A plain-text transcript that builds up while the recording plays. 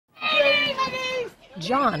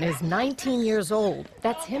John is 19 years old.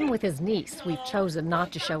 That's him with his niece. We've chosen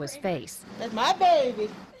not to show his face. That's my baby.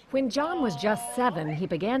 When John was just 7, he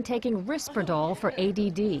began taking Risperdal for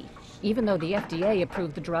ADD. Even though the FDA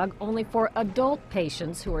approved the drug only for adult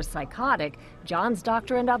patients who are psychotic, John's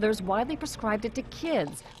doctor and others widely prescribed it to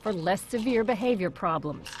kids for less severe behavior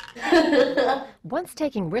problems. Once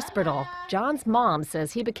taking Risperdal, John's mom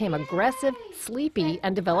says he became aggressive, sleepy,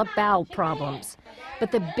 and developed bowel problems.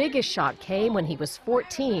 But the biggest shock came when he was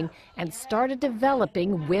 14 and started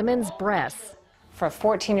developing women's breasts. For a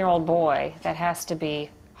 14-year-old boy, that has to be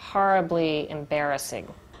horribly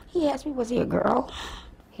embarrassing. He asked me, was he a girl?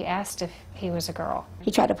 He asked if he was a girl. He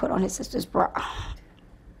tried to put on his sister's bra.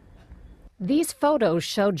 These photos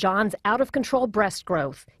show John's out-of-control breast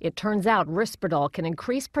growth. It turns out Risperdal can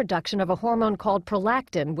increase production of a hormone called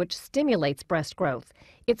prolactin, which stimulates breast growth.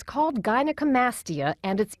 It's called gynecomastia,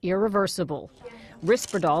 and it's irreversible.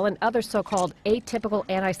 Risperdal and other so-called atypical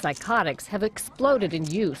antipsychotics have exploded in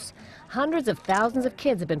use. Hundreds of thousands of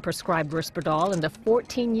kids have been prescribed Risperdal in the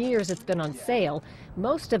 14 years it's been on sale,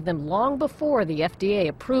 most of them long before the FDA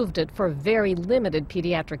approved it for very limited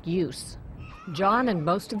pediatric use. John and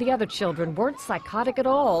most of the other children weren't psychotic at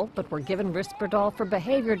all, but were given Risperdal for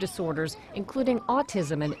behavior disorders, including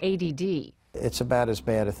autism and ADD. It's about as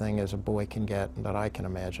bad a thing as a boy can get that I can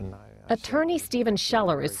imagine. Attorney Stephen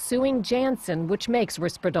Scheller is suing Janssen, which makes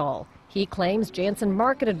Risperdal. He claims Janssen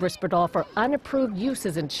marketed Risperdal for unapproved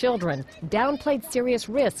uses in children, downplayed serious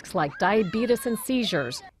risks like diabetes and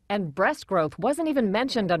seizures, and breast growth wasn't even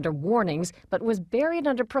mentioned under warnings, but was buried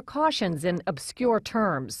under precautions in obscure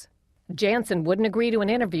terms. Janssen wouldn't agree to an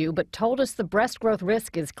interview, but told us the breast growth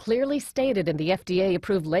risk is clearly stated in the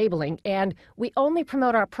FDA-approved labeling, and we only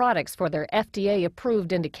promote our products for their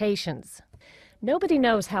FDA-approved indications. Nobody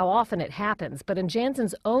knows how often it happens, but in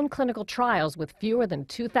Janssen's own clinical trials with fewer than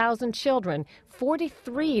 2,000 children,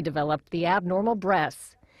 43 developed the abnormal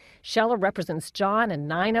breasts. Scheller represents John and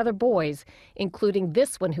 9 other boys, including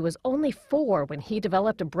this one who was only 4 when he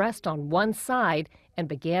developed a breast on one side and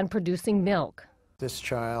began producing milk. This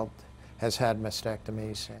child has had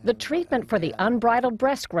mastectomies. The treatment for the unbridled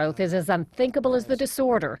breast growth is as unthinkable as the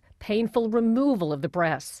disorder, painful removal of the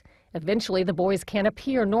breasts. Eventually, the boys can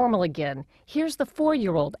appear normal again. Here's the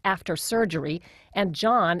 4-year-old after surgery, and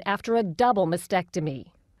John after a double mastectomy.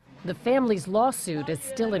 The family's lawsuit is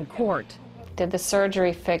still in court. Did the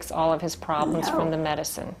surgery fix all of his problems from the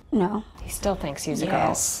medicine? No. He still thinks he's a girl.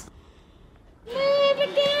 Yes.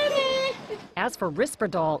 As for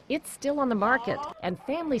Risperdal, it's still on the market, and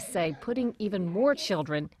families say putting even more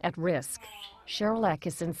children at risk. Cheryl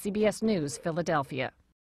Atkinson, CBS News, Philadelphia.